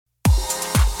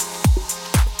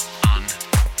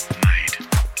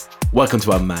Welcome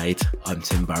to Unmade. I'm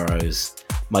Tim Burrowes.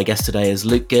 My guest today is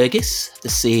Luke Girgis, the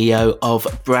CEO of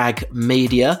Bragg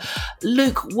Media.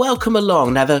 Luke, welcome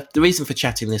along. Now, the reason for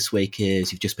chatting this week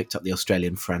is you've just picked up the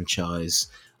Australian franchise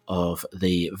of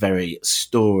the very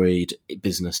storied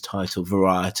business title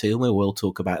Variety, and we will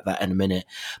talk about that in a minute.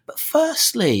 But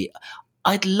firstly,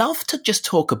 I'd love to just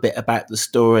talk a bit about the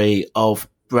story of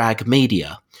Bragg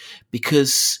Media,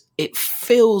 because it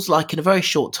feels like in a very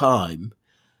short time,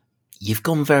 you've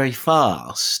gone very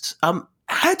fast.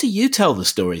 How do you tell the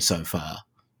story so far?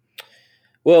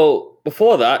 Well,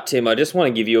 before that, Tim, I just want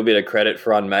to give you a bit of credit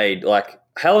for Unmade. Like,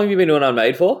 how long have you been doing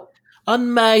Unmade for?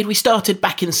 Unmade, we started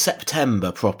back in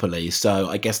September properly, so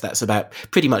I guess that's about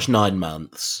pretty much 9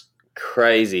 months.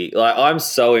 Crazy. Like, I'm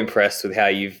so impressed with how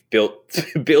you've built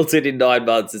it in 9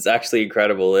 months. It's actually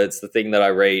incredible. It's the thing that I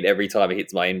read every time it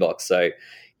hits my inbox. So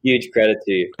huge credit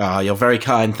to you. Oh, you're very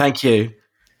kind. Thank you.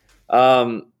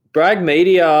 Bragg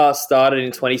Media started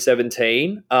in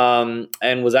 2017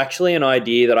 and was actually an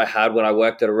idea that I had when I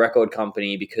worked at a record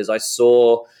company, because I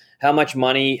saw how much of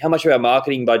our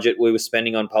marketing budget we were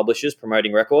spending on publishers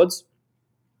promoting records.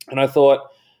 And I thought,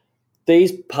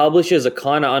 these publishers are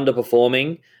kind of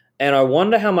underperforming, and I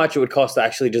wonder how much it would cost to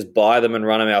actually just buy them and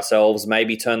run them ourselves,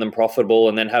 maybe turn them profitable,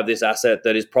 and then have this asset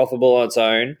that is profitable on its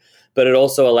own, but it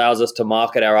also allows us to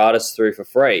market our artists through for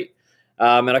free.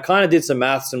 And I kind of did some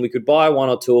maths, and we could buy 1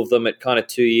 or 2 of them at kind of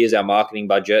 2 years our marketing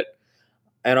budget.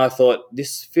 And I thought,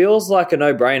 this feels like a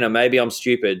no-brainer. Maybe I'm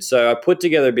stupid. So I put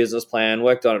together a business plan,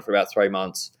 worked on it for about 3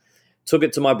 months, took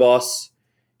it to my boss.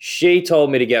 She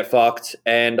told me to get fucked,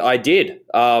 and I did.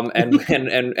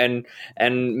 And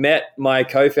met my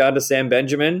co-founder, Sam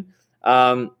Benjamin.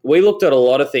 We looked at a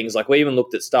lot of things. Like, we even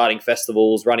looked at starting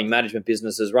festivals, running management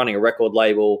businesses, running a record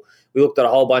label. We looked at a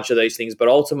whole bunch of these things, but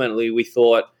ultimately we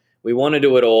thought, we want to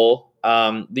do it all.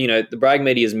 The Bragg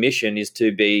Media's mission is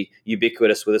to be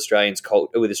ubiquitous with Australian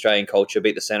culture, be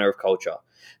at the center of culture.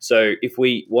 So if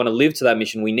we want to live to that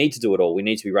mission, we need to do it all. We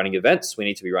need to be running events. We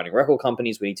need to be running record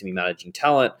companies. We need to be managing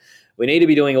talent. We need to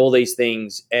be doing all these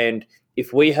things. And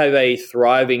if we have a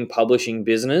thriving publishing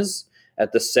business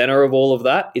at the center of all of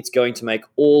that, it's going to make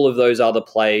all of those other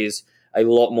plays a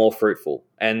lot more fruitful.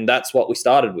 And that's what we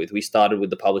started with. We started with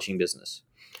the publishing business.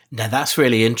 Now, that's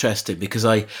really interesting, because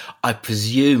I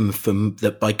presume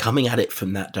that by coming at it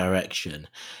from that direction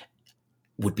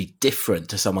would be different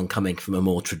to someone coming from a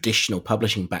more traditional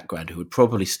publishing background, who would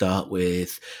probably start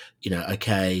with,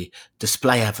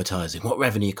 display advertising. What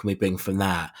revenue can we bring from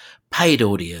that? Paid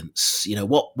audience,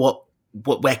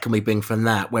 where can we bring from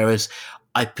that? Whereas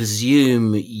I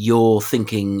presume you're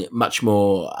thinking much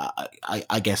more,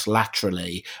 I guess,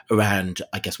 laterally around,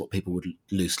 what people would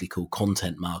loosely call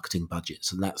content marketing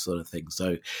budgets and that sort of thing.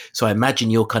 So I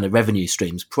imagine your kind of revenue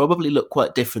streams probably look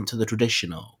quite different to the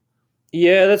traditional.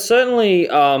 Yeah, that's certainly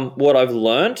what I've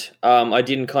learned. I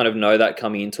didn't kind of know that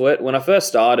coming into it. When I first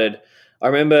started, I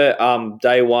remember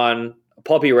day one,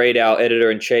 Poppy Reid, our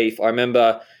editor-in-chief, I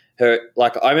remember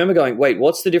going, wait,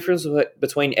 what's the difference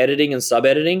between editing and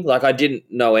sub-editing? Like, I didn't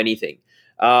know anything.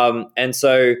 And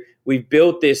so we've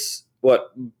built this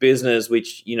business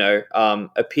which,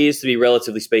 appears to be,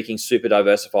 relatively speaking, super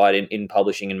diversified in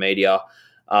publishing and media,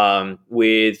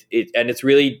 with it, and it's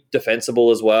really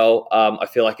defensible as well. I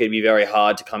feel like it'd be very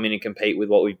hard to come in and compete with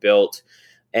what we've built.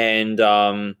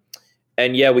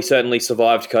 And yeah, we certainly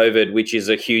survived COVID, which is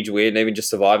a huge win. Even just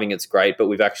surviving, it's great. But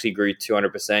we've actually grew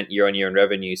 200% year on year in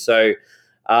revenue. So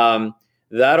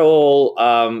that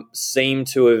all seemed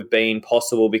to have been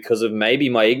possible because of maybe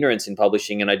my ignorance in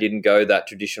publishing, and I didn't go that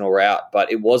traditional route.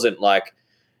 But it wasn't like,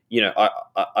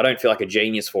 I don't feel like a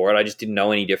genius for it. I just didn't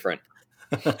know any different.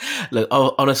 Look,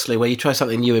 honestly, when you try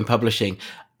something new in publishing,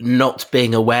 not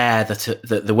being aware that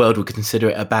the world would consider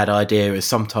it a bad idea is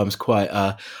sometimes quite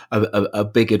a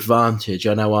big advantage.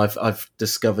 I know I've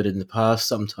discovered in the past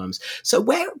sometimes. So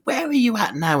where are you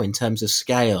at now in terms of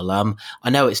scale? I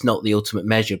know it's not the ultimate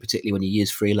measure, particularly when you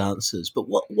use freelancers, but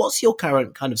what's your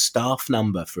current kind of staff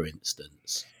number, for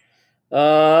instance?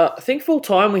 I think full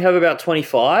time we have about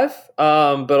 25,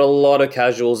 but a lot of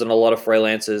casuals and a lot of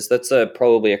freelancers. That's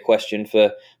probably a question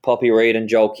for Poppy Reid and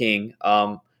Joel King.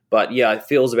 But yeah, it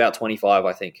feels about 25,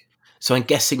 I think. So I'm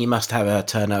guessing you must have a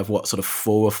turnover of sort of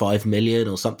 4 or 5 million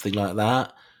or something like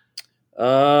that.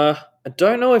 I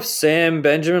don't know if Sam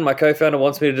Benjamin, my co-founder,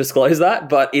 wants me to disclose that,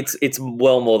 but it's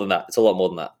well more than that. It's a lot more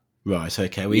than that. Right.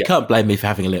 Okay. Well, you can't blame me for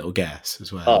having a little guess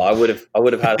as well. Oh, I would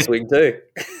have had a swing too.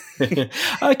 Okay.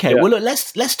 Yeah. Well, look,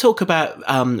 let's talk about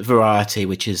Variety,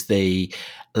 which is the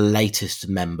latest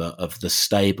member of the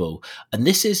stable. And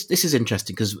this is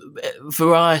interesting because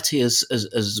variety,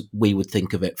 as we would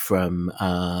think of it from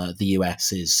the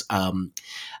US, is I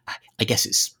guess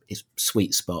its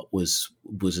sweet spot was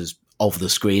as of the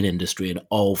screen industry and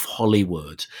of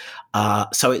Hollywood.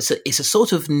 So it's a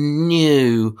sort of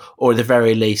new, or at the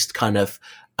very least, kind of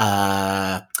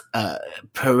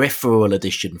peripheral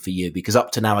addition for you, because up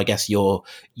to now, I guess your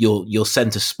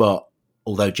centre spot,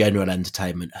 although general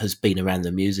entertainment, has been around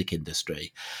the music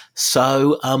industry.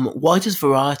 So why does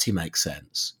variety make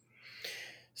sense?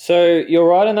 So you're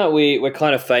right in that we're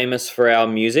kind of famous for our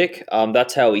music.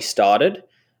 That's how we started.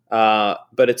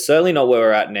 But it's certainly not where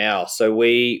we're at now. So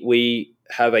we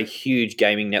have a huge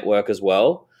gaming network as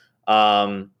well,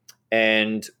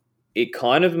 and it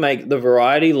kind of the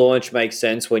variety launch makes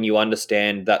sense when you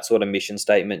understand that sort of mission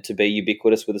statement to be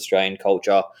ubiquitous with Australian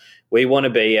culture. We want to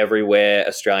be everywhere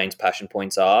Australians' passion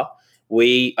points are.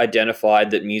 We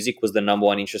identified that music was the number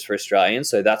one interest for Australians,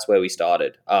 so that's where we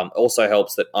started. Also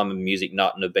helps that I'm a music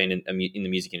nut and have been in the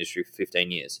music industry for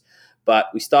 15 years. But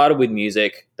we started with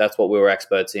music. That's what we were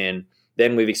experts in.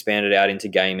 Then we've expanded out into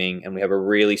gaming, and we have a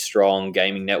really strong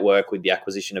gaming network with the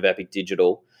acquisition of Epic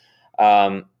Digital.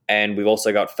 And we've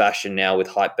also got fashion now with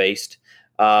Hypebeast.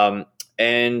 And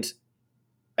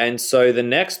so the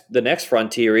next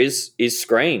frontier is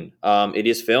screen. It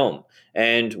is film.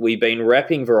 And we've been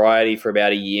repping variety for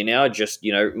about a year now, just,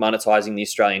 monetizing the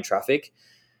Australian traffic.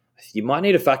 You might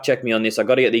need to fact check me on this. I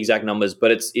got to get the exact numbers,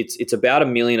 but it's about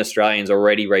 1 million Australians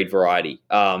already read variety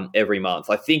every month.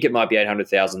 I think it might be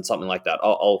 800,000, something like that.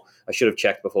 I should have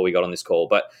checked before we got on this call,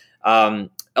 but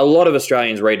a lot of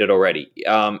Australians read it already,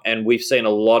 and we've seen a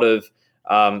lot of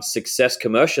success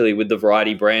commercially with the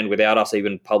variety brand without us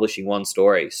even publishing one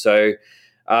story. So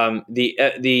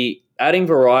the adding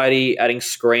variety, adding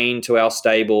screen to our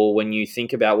stable, when you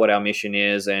think about what our mission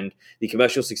is and the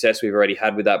commercial success we've already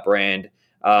had with that brand,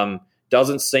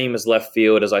 doesn't seem as left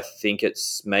field as I think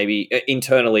it's maybe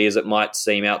internally as it might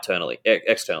seem externally.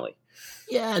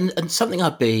 Yeah, and something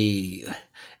I'd be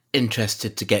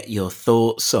interested to get your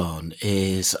thoughts on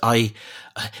is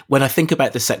when I think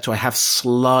about this sector, I have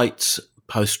slight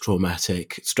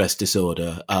post-traumatic stress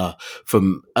disorder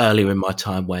from earlier in my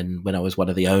time when I was one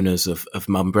of the owners of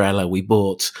Mumbrella. We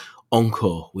bought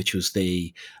Encore, which was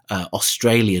the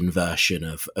Australian version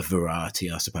of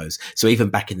Variety, I suppose. So even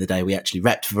back in the day, we actually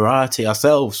repped Variety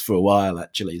ourselves for a while,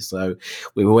 actually. So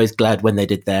we were always glad when they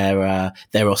did their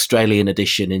Australian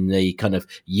edition in the kind of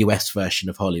US version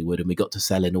of Hollywood, and we got to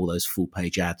sell in all those full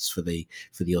page ads for the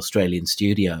Australian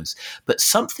studios. But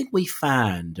something we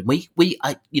found, and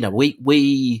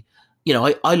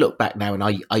I look back now and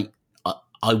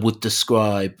I would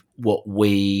describe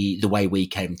the way we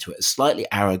came to it as slightly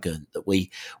arrogant, that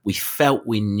we felt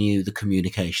we knew the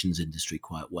communications industry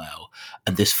quite well.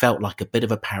 And this felt like a bit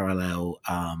of a parallel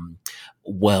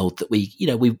world that we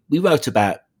wrote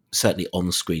about, certainly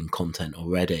on-screen content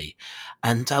already.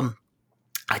 And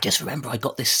I just remember I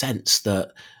got this sense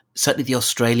that certainly the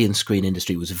Australian screen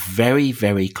industry was very,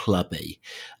 very clubby.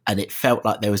 And it felt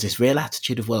like there was this real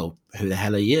attitude of, well, who the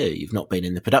hell are you? You've not been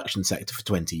in the production sector for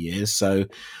 20 years. So,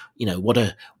 what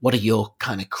are your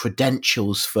kind of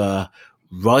credentials for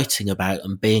writing about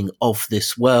and being of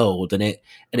this world? And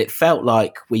it felt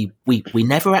like we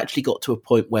never actually got to a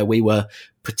point where we were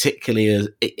particularly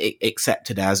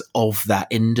accepted as of that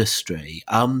industry.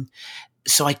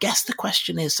 So I guess the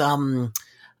question is, how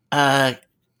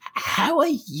are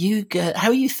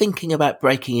you thinking about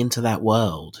breaking into that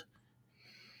world?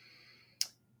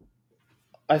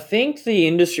 I think the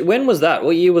industry. When was that?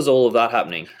 What year was all of that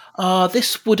happening?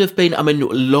 This would have been,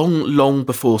 long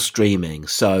before streaming.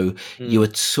 So you were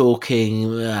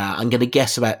talking, I'm going to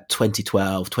guess about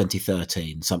 2012,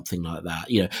 2013, something like that.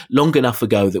 Long enough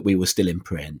ago that we were still in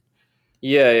print.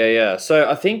 Yeah. So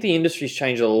I think the industry's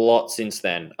changed a lot since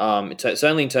then. It's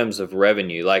only in terms of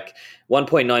revenue, like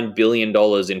 $1.9 billion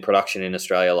in production in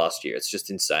Australia last year. It's just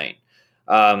insane.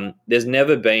 There's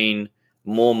never been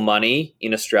more money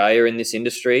in Australia in this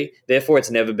industry. Therefore,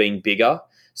 it's never been bigger.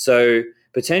 So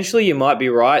potentially you might be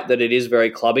right that it is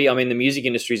very clubby. I mean, the music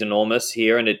industry is enormous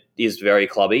here and it is very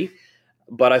clubby.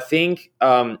 But I think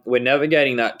we're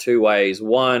navigating that two ways.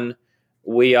 One,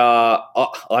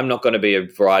 I'm not going to be a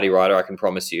variety writer, I can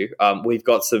promise you. We've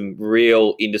got some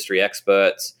real industry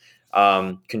experts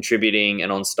contributing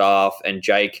and on staff. And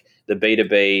Jake, the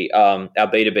B2B, our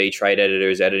B2B trade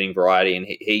editor, is editing variety, and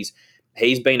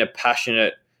he's been a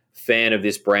passionate fan of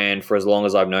this brand for as long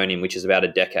as I've known him, which is about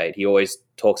a decade. He always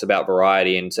talks about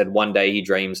variety and said one day he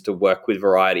dreams to work with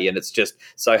variety, and it's just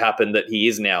so happened that he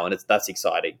is now, and that's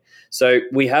exciting. So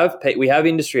we have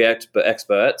industry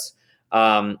experts.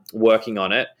 working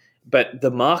on it. But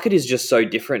the market is just so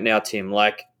different now, Tim.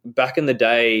 Like back in the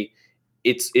day,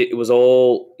 it was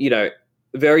all,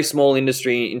 very small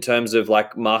industry in terms of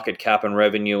like market cap and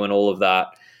revenue and all of that.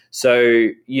 So,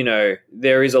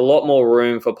 there is a lot more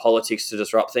room for politics to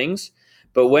disrupt things.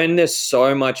 But when there's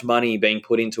so much money being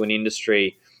put into an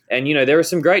industry, and, there are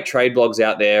some great trade blogs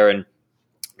out there and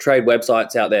trade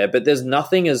websites out there, but there's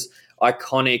nothing as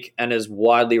iconic and as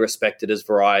widely respected as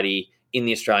Variety in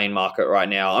the Australian market right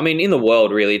now. I mean, in the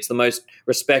world, really, it's the most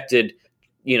respected,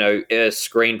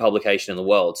 screen publication in the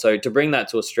world. So to bring that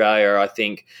to Australia, I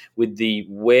think with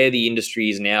where the industry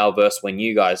is now versus when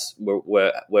you guys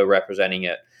were representing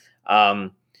it,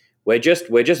 we're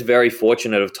just very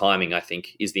fortunate of timing, I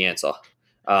think, is the answer.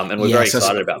 And we're very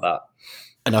excited about that.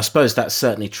 And I suppose that's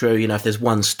certainly true. If there's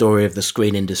one story of the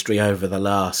screen industry over the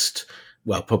last,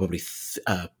 probably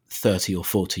 30 or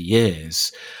 40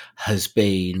 years, has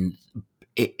been,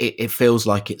 it feels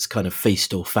like it's kind of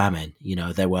feast or famine.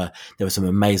 There were some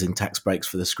amazing tax breaks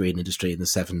for the screen industry in the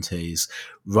 70s.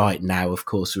 Right now, of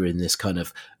course, we're in this kind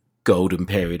of golden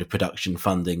period of production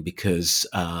funding because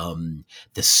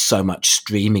there's so much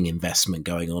streaming investment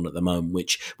going on at the moment,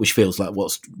 which feels like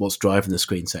what's driving the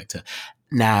screen sector.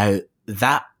 Now,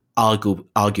 that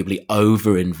arguably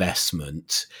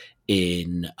overinvestment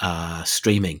in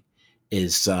streaming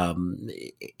is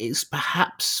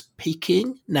perhaps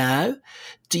peaking now.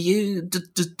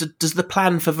 Does the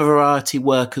plan for Variety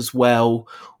work as well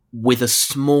with a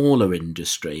smaller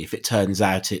industry if it turns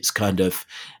out it's kind of,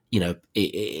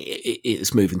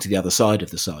 it's moving to the other side of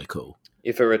the cycle?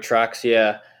 If it retracts,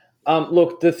 yeah.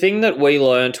 Look, the thing that we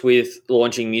learned with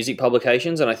launching music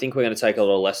publications, and I think we're going to take a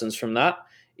lot of lessons from that,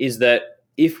 is that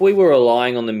if we were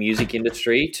relying on the music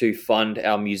industry to fund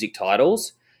our music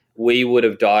titles, we would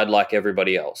have died like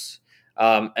everybody else.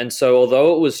 And so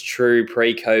although it was true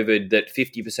pre-COVID that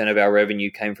 50% of our revenue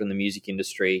came from the music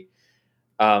industry,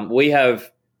 we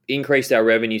have increased our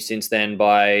revenue since then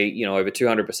by, over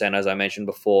 200%, as I mentioned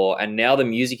before. And now the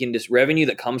music industry revenue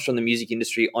that comes from the music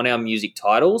industry on our music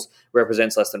titles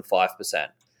represents less than 5%.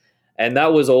 And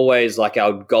that was always like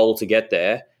our goal to get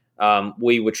there.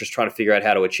 We were just trying to figure out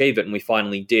how to achieve it, and we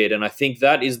finally did. And I think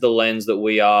that is the lens that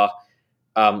we are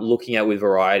looking at with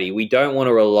Variety. We don't want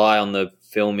to rely on the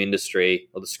film industry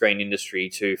or the screen industry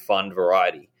to fund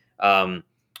Variety.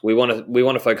 We want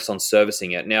to focus on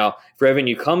servicing it. Now, if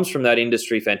revenue comes from that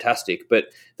industry, fantastic,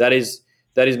 but that is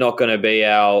not going to be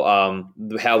our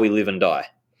how we live and die.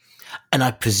 And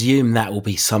I presume that will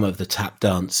be some of the tap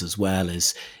dance as well,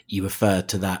 as you referred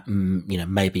to that,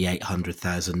 maybe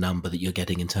 800,000 number that you're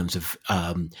getting in terms of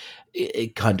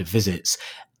kind of visits.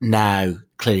 Now,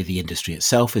 clearly the industry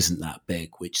itself isn't that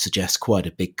big, which suggests quite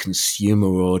a big consumer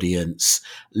audience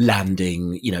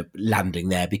landing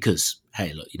there because,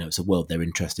 hey, look, it's a world they're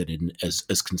interested in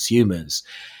as consumers.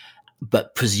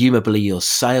 But presumably your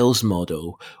sales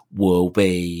model will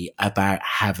be about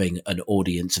having an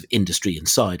audience of industry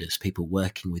insiders, people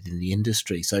working within the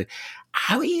industry. So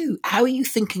how are you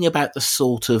thinking about the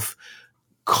sort of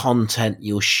content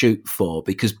you'll shoot for?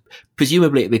 Because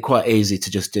presumably it'd be quite easy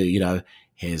to just do,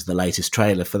 here's the latest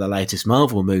trailer for the latest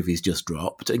Marvel movies just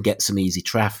dropped and get some easy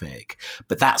traffic.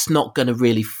 But that's not going to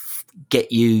really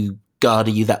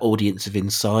garner you that audience of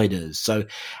insiders. So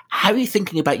how are you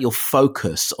thinking about your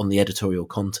focus on the editorial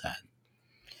content?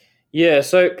 Yeah,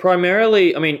 so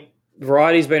primarily,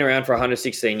 Variety's been around for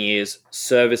 116 years,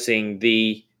 servicing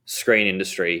the screen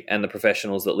industry and the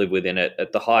professionals that live within it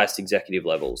at the highest executive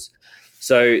levels.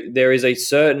 So there is a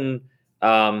certain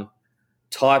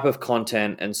type of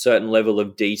content and certain level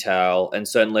of detail and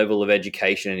certain level of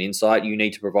education and insight you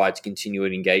need to provide to continue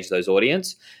to engage those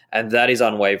audience, and that is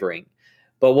unwavering.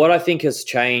 But what I think has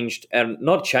changed, and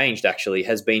not changed actually,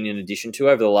 has been in addition to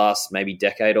over the last maybe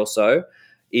decade or so,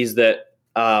 is that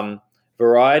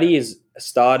Variety has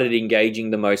started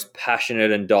engaging the most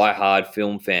passionate and diehard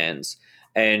film fans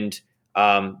and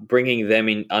bringing them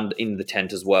in the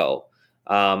tent as well.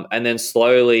 And then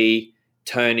slowly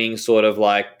turning sort of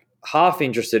like half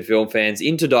interested film fans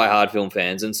into diehard film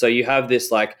fans. And so you have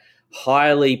this like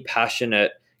highly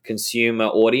passionate consumer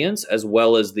audience as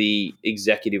well as the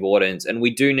executive audience. And we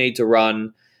do need to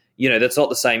run, that's not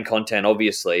the same content,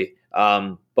 obviously.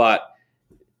 But,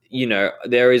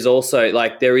 there is also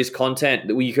there is content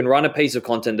that you can run a piece of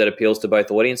content that appeals to both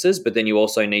audiences, but then you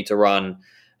also need to run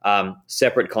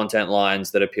separate content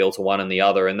lines that appeal to one and the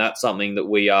other. And that's something that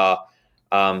we are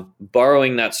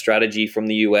borrowing that strategy from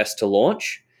the US to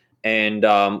launch. And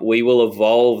we will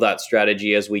evolve that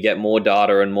strategy as we get more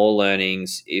data and more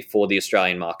learnings for the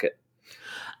Australian market.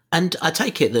 And I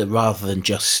take it that rather than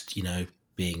just,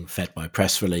 being fed by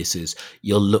press releases,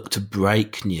 you'll look to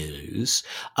break news.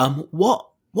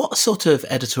 What sort of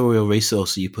editorial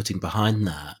resource are you putting behind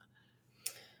that?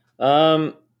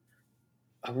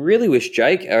 I really wish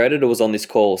Jake, our editor, was on this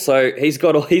call. So he's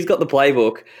got the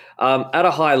playbook. At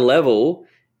a high level,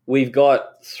 we've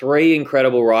got 3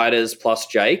 incredible writers plus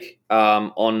Jake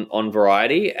on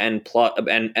Variety and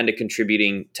a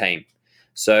contributing team.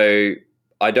 So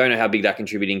I don't know how big that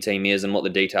contributing team is and what the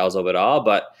details of it are,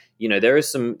 but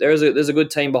there's a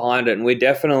good team behind it, and we're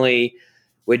definitely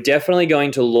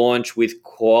going to launch with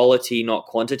quality, not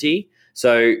quantity.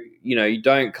 So you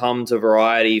don't come to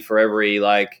Variety for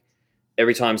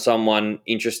every time someone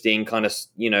interesting kind of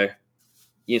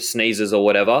sneezes or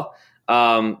whatever.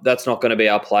 That's not going to be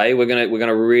our play. We're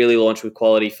gonna really launch with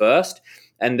quality first,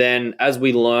 and then as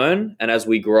we learn and as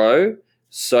we grow,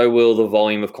 so will the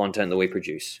volume of content that we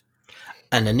produce.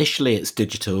 And initially it's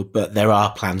digital, but there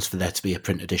are plans for there to be a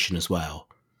print edition as well.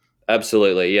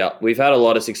 Absolutely, yeah. We've had a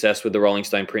lot of success with the Rolling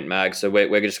Stone print mag, so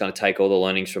we're just going to take all the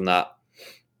learnings from that.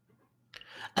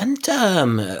 And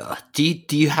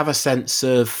do you have a sense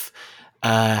of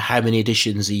how many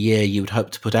editions a year you would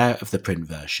hope to put out of the print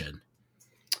version?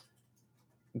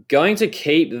 Going to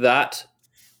keep that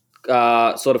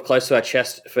sort of close to our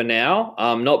chest for now,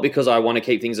 not because I want to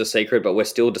keep things a secret, but we're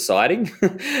still deciding.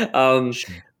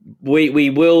 Sure. We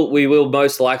will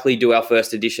most likely do our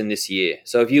first edition this year.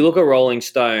 So if you look at Rolling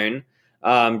Stone,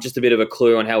 just a bit of a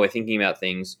clue on how we're thinking about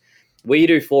things. We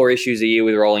do 4 issues a year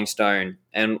with Rolling Stone,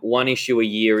 and 1 issue a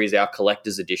year is our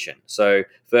collector's edition. So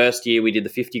first year we did the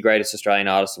 50 greatest Australian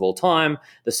artists of all time.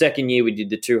 The second year we did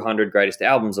the 200 greatest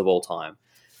albums of all time.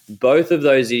 Both of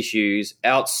those issues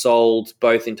outsold,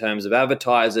 both in terms of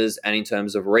advertisers and in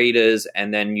terms of readers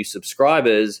and then new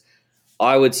subscribers,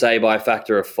 I would say by a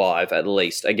factor of 5 at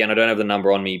least. Again, I don't have the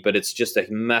number on me, but it's just a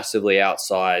massively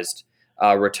outsized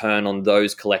return on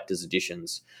those collector's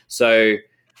editions. So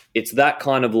it's that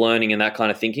kind of learning and that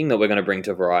kind of thinking that we're going to bring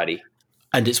to Variety.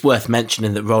 And it's worth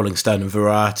mentioning that Rolling Stone and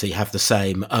Variety have the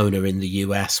same owner in the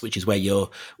US, which is where you've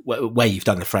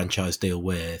done the franchise deal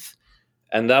with.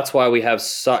 And that's why we have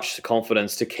such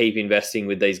confidence to keep investing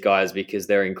with these guys, because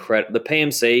they're incredible. The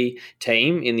PMC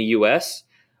team in the US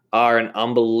are an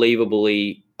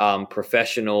unbelievably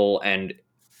professional and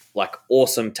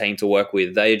awesome team to work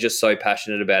with. They are just so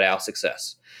passionate about our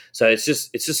success. So it's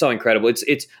just so incredible.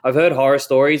 It's I've heard horror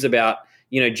stories about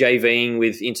JVing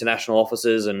with international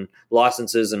offices and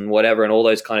licenses and whatever and all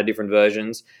those kind of different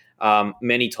versions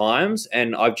many times,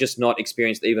 and I've just not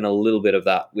experienced even a little bit of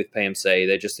that with PMC.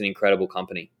 They're just an incredible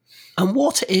company. And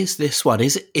what is this one?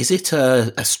 Is it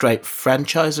a straight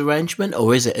franchise arrangement,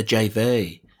 or is it a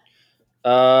JV?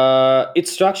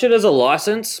 It's structured as a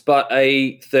license, but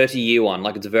a 30-year one.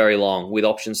 It's very long with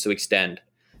options to extend.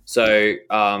 So,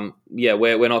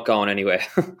 we're not going anywhere.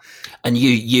 And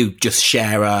you just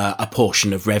share a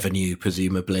portion of revenue,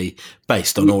 presumably,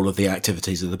 based on all of the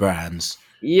activities of the brands.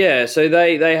 Yeah, so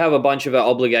they have a bunch of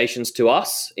obligations to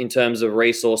us in terms of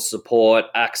resource support,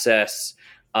 access,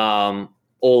 all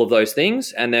of those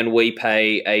things, and then we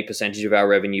pay a percentage of our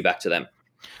revenue back to them.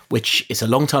 Which it's a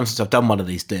long time since I've done one of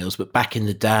these deals, but back in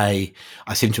the day,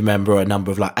 I seem to remember a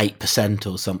number of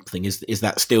 8% or something. Is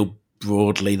that still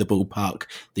broadly the ballpark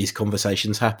these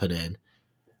conversations happen in?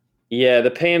 Yeah,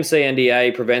 the PMC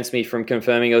NDA prevents me from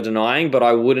confirming or denying, but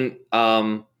I wouldn't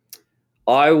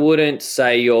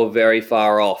say you're very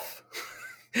far off.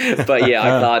 But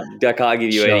yeah, I can't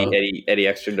give you any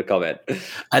extra to comment.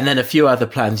 And then a few other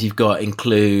plans you've got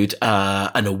include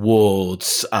an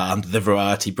awards under the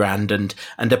Variety brand and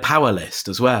a power list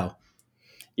as well.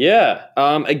 Yeah.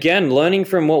 Again, learning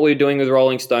from what we're doing with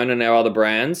Rolling Stone and our other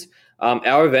brands,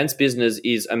 our events business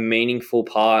is a meaningful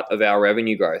part of our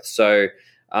revenue growth. So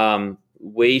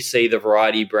we see the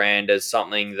Variety brand as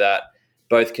something that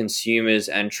both consumers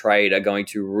and trade are going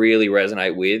to really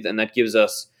resonate with, and that gives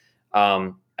us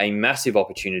a massive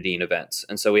opportunity in events.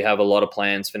 And so we have a lot of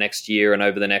plans for next year and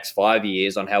over the next 5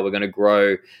 years on how we're going to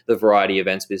grow the Variety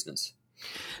events business.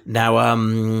 Now,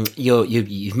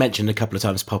 you've mentioned a couple of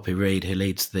times Poppy Reid, who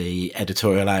leads the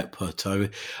editorial output. I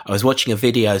was watching a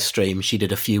video stream she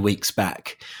did a few weeks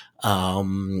back for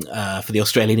the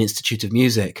Australian Institute of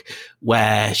Music,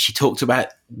 where she talked about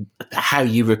how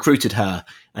you recruited her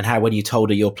and how when you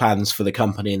told her your plans for the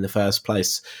company in the first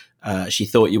place, she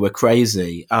thought you were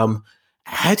crazy.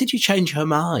 How did you change her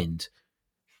mind?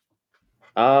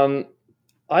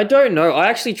 I don't know. I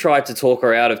actually tried to talk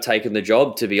her out of taking the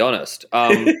job, to be honest.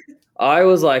 I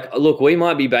was like, look, we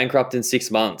might be bankrupt in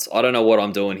 6 months. I don't know what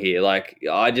I'm doing here.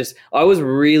 I was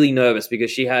really nervous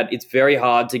because it's very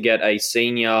hard to get a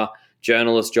senior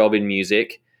journalist job in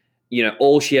music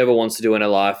all she ever wants to do in her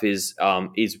life is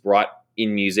write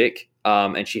in music.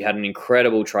 And she had an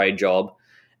incredible trade job.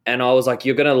 And I was like,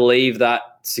 you're going to leave that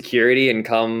security and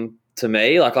come to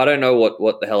me? Like, I don't know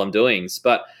what the hell I'm doing.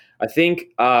 But I think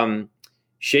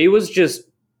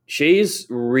she's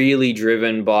really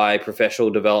driven by professional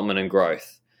development and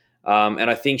growth. And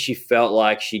I think she felt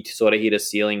like she sort of hit a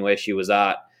ceiling where she was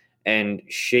at, and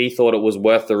she thought it was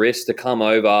worth the risk to come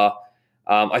over.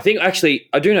 I think actually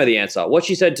I do know the answer. What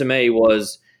she said to me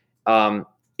was,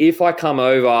 if I come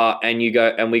over and we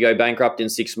go bankrupt in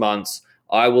 6 months,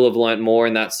 I will have learned more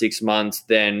in that 6 months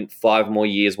than 5 more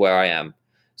years where I am.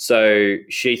 So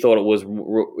she thought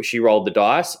she rolled the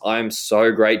dice. I'm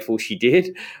so grateful she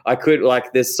did.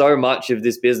 There's so much of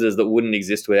this business that wouldn't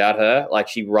exist without her. Like,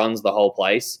 she runs the whole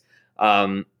place.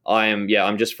 I'm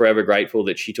just forever grateful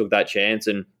that she took that chance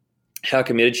and how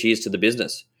committed she is to the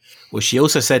business. Well, she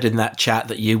also said in that chat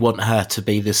that you want her to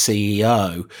be the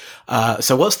CEO.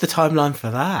 So what's the timeline for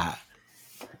that?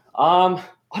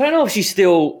 I don't know if she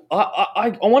still.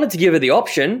 I wanted to give her the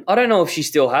option. I don't know if she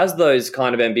still has those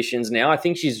kind of ambitions now. I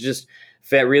think she's just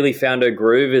really found her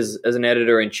groove as an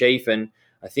editor in chief, and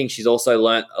I think she's also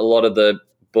learnt a lot of the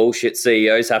bullshit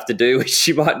CEOs have to do, which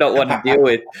she might not want to deal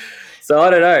with. So I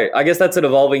don't know. I guess that's an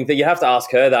evolving thing. You have to ask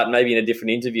her that maybe in a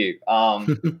different interview.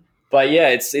 But yeah,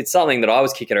 it's something that I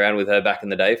was kicking around with her back in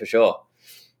the day for sure.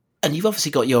 And you've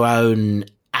obviously got your own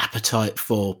appetite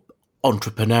for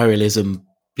entrepreneurialism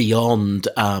beyond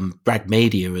Bragg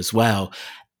Media as well.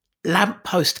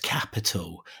 Lamppost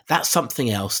Capital, that's something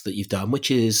else that you've done, which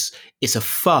is a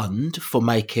fund for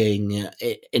making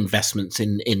investments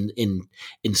in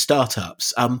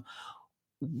startups.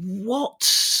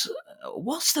 What's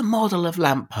the model of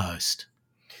Lamppost?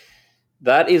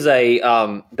 That is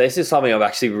this is something I'm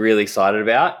actually really excited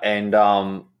about, and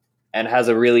has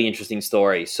a really interesting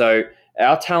story. So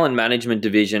our talent management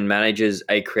division manages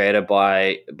a creator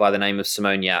by the name of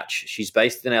Simone Yach. She's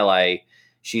based in LA.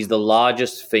 She's the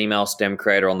largest female STEM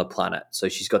creator on the planet. So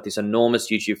she's got this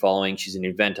enormous YouTube following. She's an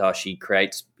inventor. She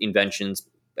creates inventions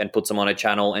and puts them on her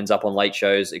channel, ends up on late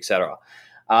shows, etc.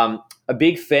 A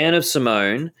big fan of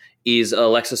Simone is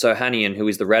Alexis Ohanian, who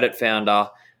is the Reddit founder.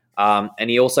 And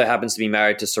he also happens to be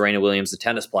married to Serena Williams, the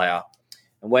tennis player.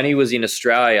 And when he was in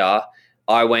Australia,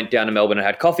 I went down to Melbourne and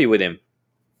had coffee with him.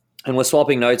 And we're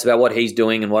swapping notes about what he's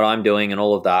doing and what I'm doing and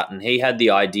all of that. And he had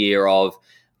the idea of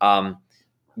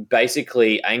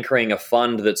basically anchoring a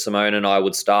fund that Simone and I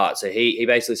would start. So he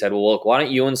basically said, well, look, why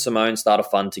don't you and Simone start a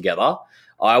fund together?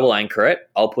 I will anchor it.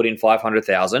 I'll put in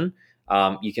 $500,000.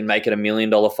 You can make it $1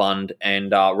 million fund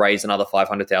and raise another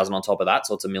 $500,000 on top of that.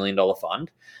 So it's $1 million fund.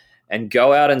 And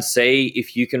go out and see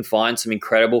if you can find some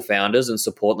incredible founders and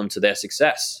support them to their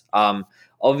success.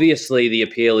 Obviously, the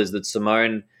appeal is that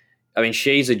Simone,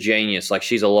 she's a genius. Like,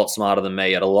 she's a lot smarter than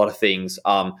me at a lot of things,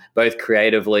 both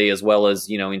creatively as well as,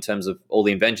 in terms of all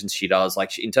the inventions she does.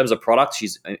 Like, in terms of products,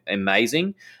 she's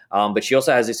amazing. But she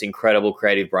also has this incredible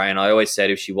creative brain. I always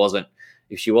said if she wasn't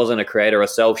a creator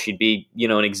herself, she'd be,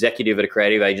 an executive at a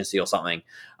creative agency or something.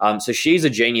 So she's a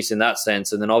genius in that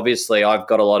sense. And then obviously I've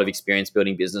got a lot of experience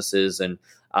building businesses, and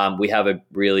we have a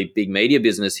really big media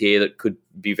business here that could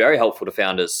be very helpful to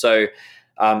founders. So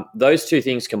those two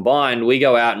things combined, we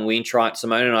go out and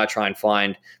Simone and I try and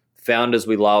find founders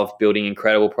we love building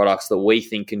incredible products that we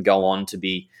think can go on to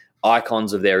be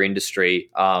icons of their industry,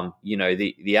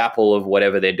 the Apple of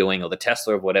whatever they're doing, or the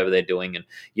Tesla of whatever they're doing. And,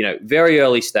 very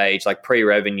early stage, like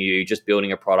pre-revenue, just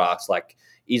building a product. Like,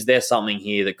 is there something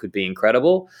here that could be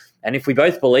incredible? And if we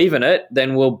both believe in it,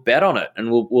 then we'll bet on it, and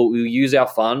we'll use our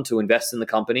fund to invest in the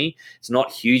company. It's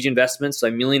not huge investments. So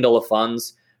 $1 million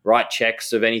funds, write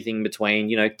checks of anything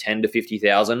between, 10 to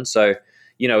 50,000. So,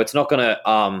 it's not going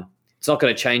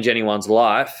to change anyone's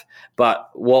life.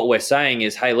 But what we're saying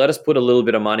is, hey, let us put a little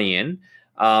bit of money in,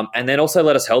 and then also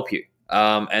let us help you.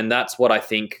 And that's what I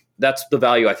think, that's the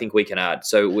value I think we can add.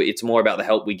 So it's more about the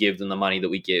help we give than the money that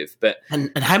we give.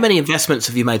 And how many investments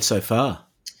have you made so far?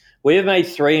 We have made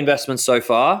 3 investments so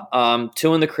far,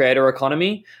 2 in the creator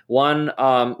economy, one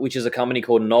which is a company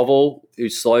called Novel,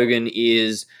 whose slogan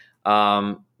is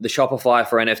the Shopify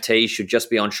for NFTs should just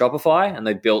be on Shopify, and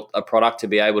they built a product to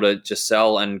be able to just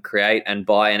sell and create and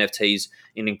buy NFTs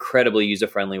in an incredibly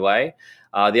user-friendly way.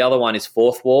 The other one is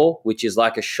Fourth Wall, which is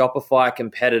like a Shopify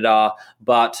competitor,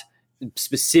 but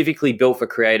specifically built for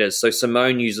creators. So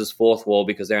Simone uses Fourth Wall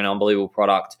because they're an unbelievable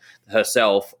product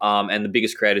herself, and the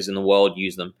biggest creators in the world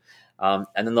use them. And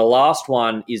then the last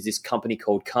one is this company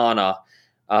called Kana.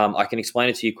 I can explain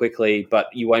it to you quickly, but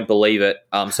you won't believe it.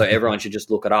 So everyone should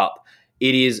just look it up.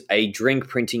 It is a drink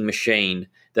printing machine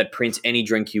that prints any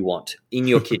drink you want in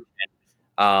your kitchen.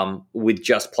 with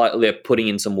just putting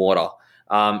in some water.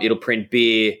 It'll print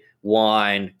beer,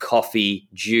 wine, coffee,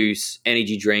 juice,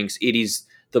 energy drinks. It is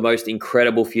the most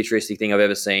incredible futuristic thing I've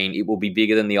ever seen. It will be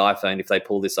bigger than the iPhone if they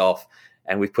pull this off,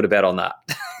 and we've put a bet on that.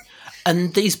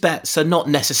 And these bets are not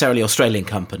necessarily Australian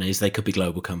companies; they could be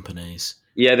global companies.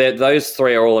 Yeah, those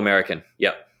three are all American.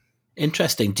 Yep.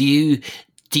 Interesting. Do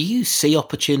you see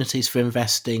opportunities for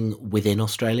investing within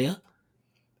Australia?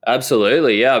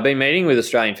 Absolutely. Yeah, I've been meeting with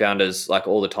Australian founders like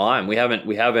all the time. We haven't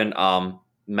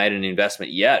made an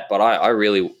investment yet, but I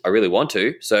really want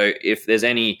to. So if there's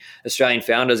any Australian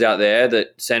founders out there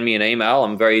that send me an email,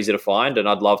 I'm very easy to find, and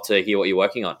I'd love to hear what you're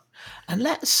working on. And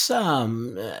let's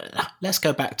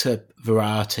go back to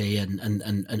variety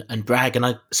and brag, and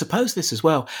I suppose this as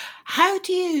well. How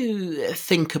do you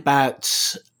think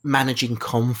about managing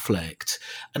conflict?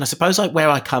 And I suppose like where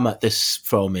I come at this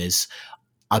from is,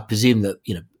 I presume that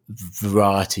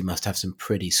variety must have some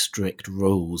pretty strict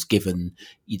rules given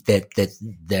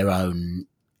their own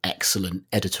excellent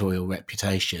editorial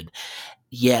reputation.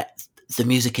 Yet the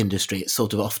music industry, it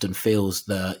sort of often feels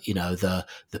the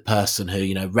person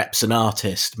who reps an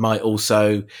artist might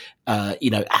also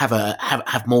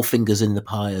have more fingers in the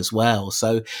pie as well.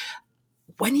 So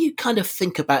when you kind of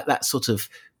think about that sort of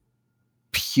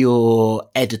pure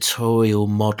editorial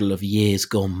model of years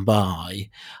gone by,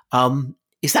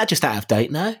 is that just out of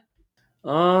date now?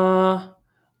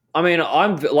 I mean,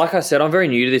 like I said, I'm very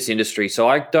new to this industry, so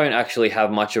I don't actually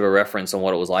have much of a reference on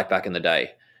what it was like back in the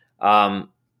day.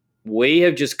 We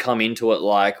have just come into it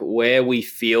like where we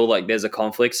feel like there's a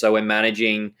conflict. So we're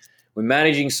managing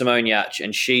Simone Yach,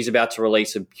 and she's about to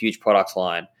release a huge product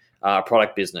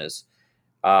business.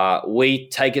 We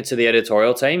take it to the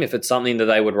editorial team. If it's something that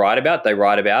they would write about, they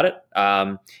write about it.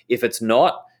 If it's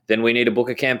not, then we need to book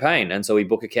a campaign. And so we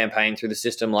book a campaign through the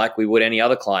system like we would any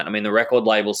other client. I mean, the record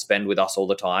labels spend with us all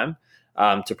the time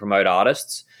to promote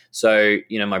artists. So,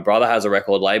 my brother has a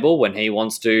record label. When he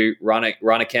wants to run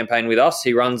a campaign with us,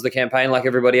 he runs the campaign like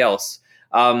everybody else.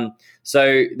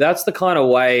 So that's the kind of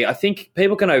way. I think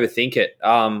people can overthink it.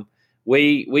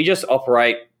 We just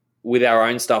operate with our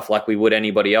own stuff like we would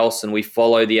anybody else, and we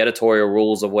follow the editorial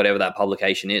rules of whatever that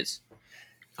publication is.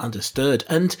 Understood.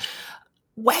 And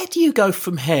where do you go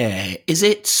from here? Is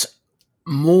it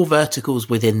more verticals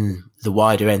within the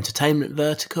wider entertainment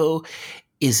vertical?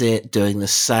 Is it doing the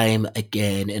same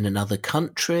again in another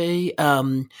country?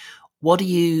 What are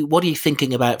you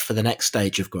thinking about for the next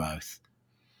stage of growth?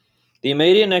 The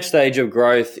immediate next stage of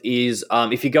growth is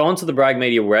if you go onto the Brag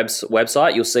Media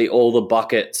website, you'll see all the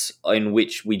buckets in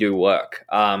which we do work.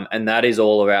 And that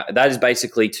is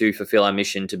basically to fulfill our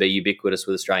mission to be ubiquitous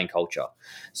with Australian culture.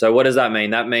 So what does that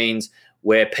mean? That means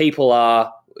where people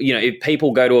are, if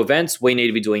people go to events, we need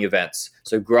to be doing events.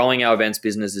 So growing our events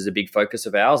business is a big focus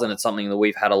of ours, and it's something that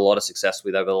we've had a lot of success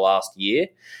with over the last year.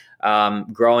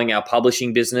 Growing our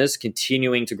publishing business,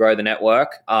 continuing to grow the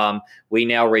network. We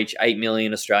now reach 8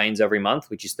 million Australians every month,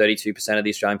 which is 32% of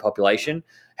the Australian population.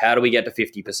 How do we get to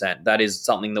 50%? That is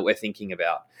something that we're thinking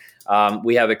about.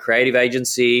 We have a creative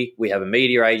agency. We have a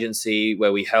media agency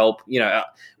where we help.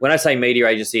 When I say media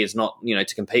agency, it's not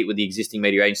to compete with the existing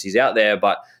media agencies out there,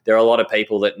 but there are a lot of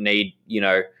people that need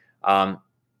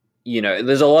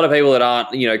there's a lot of people that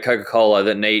aren't, Coca-Cola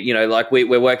that need, like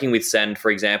we're working with Send, for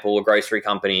example, a grocery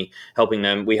company, helping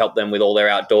them. We help them with all their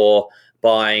outdoor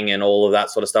buying and all of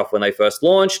that sort of stuff when they first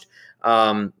launched,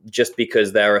 just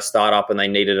because they're a startup and they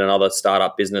needed another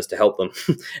startup business to help them.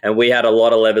 And we had a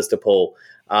lot of levers to pull.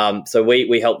 So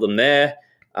we helped them there.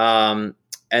 And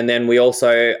then we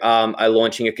also are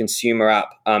launching a consumer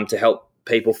app to help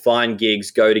people find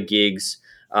gigs, go to gigs,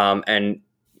 and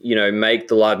make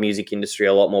the live music industry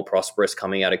a lot more prosperous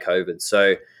coming out of COVID.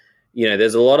 So,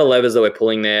 there's a lot of levers that we're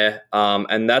pulling there,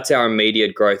 and that's our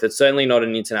immediate growth. It's certainly not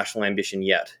an international ambition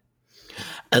yet.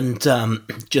 And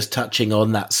just touching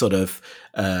on that sort of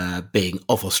being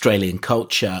of Australian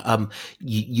culture,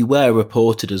 you were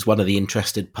reported as one of the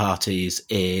interested parties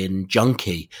in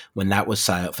Junkee when that was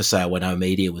for sale, when our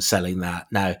media was selling that.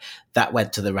 Now, that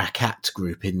went to the Rakat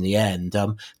group in the end.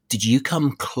 Did you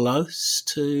come close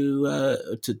to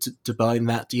buying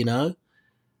that, do you know?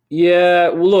 Yeah,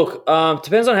 well, look,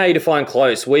 depends on how you define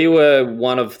close. We were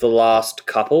one of the last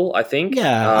couple, I think.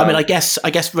 Yeah, I mean, I guess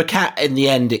Rakat in the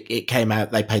end, it came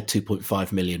out, they paid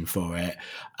 2.5 million for it.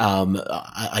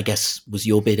 I guess, was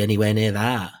your bid anywhere near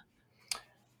that?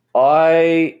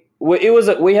 We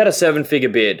had a 7-figure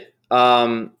bid,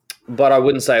 but I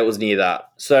wouldn't say it was near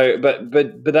that. So,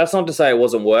 but that's not to say it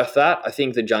wasn't worth that. I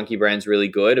think the Junkee brand's really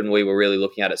good, and we were really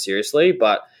looking at it seriously,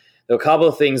 but there were a couple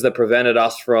of things that prevented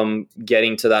us from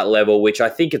getting to that level, which I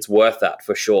think it's worth that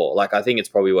for sure. Like, I think it's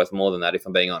probably worth more than that, if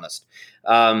I'm being honest.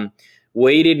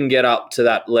 We didn't get up to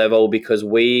that level because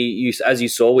as you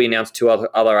saw, we announced two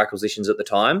other acquisitions at the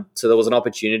time. So there was an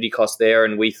opportunity cost there,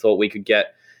 and we thought we could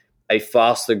get a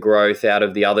faster growth out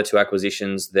of the other two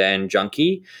acquisitions than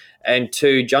Junkee. And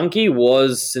two, Junkee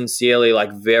was sincerely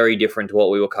like very different to what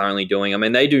we were currently doing. I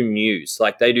mean, they do news,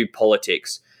 like they do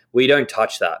politics. We don't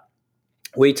touch that.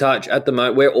 We touch at the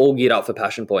moment, we're all geared up for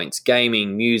passion points,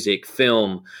 gaming, music,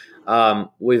 film.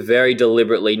 We're very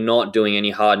deliberately not doing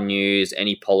any hard news,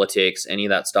 any politics, any of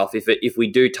that stuff. If we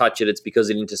do touch it, it's because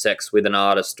it intersects with an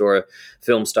artist or a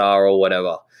film star or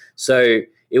whatever. So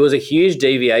it was a huge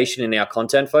deviation in our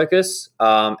content focus,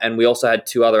 and we also had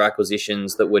two other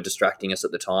acquisitions that were distracting us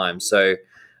at the time. So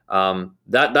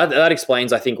that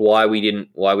explains, I think, why we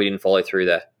didn't follow through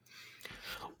there.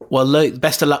 Well, Luke,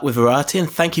 best of luck with variety, and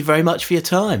thank you very much for your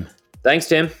time. Thanks,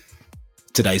 Tim.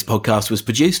 Today's podcast was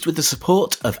produced with the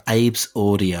support of Abe's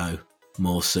Audio.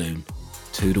 More soon.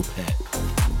 Toodle pip.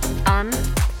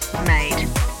 Unmade.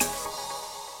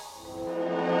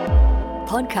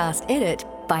 Podcast edit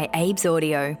by Abe's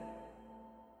Audio.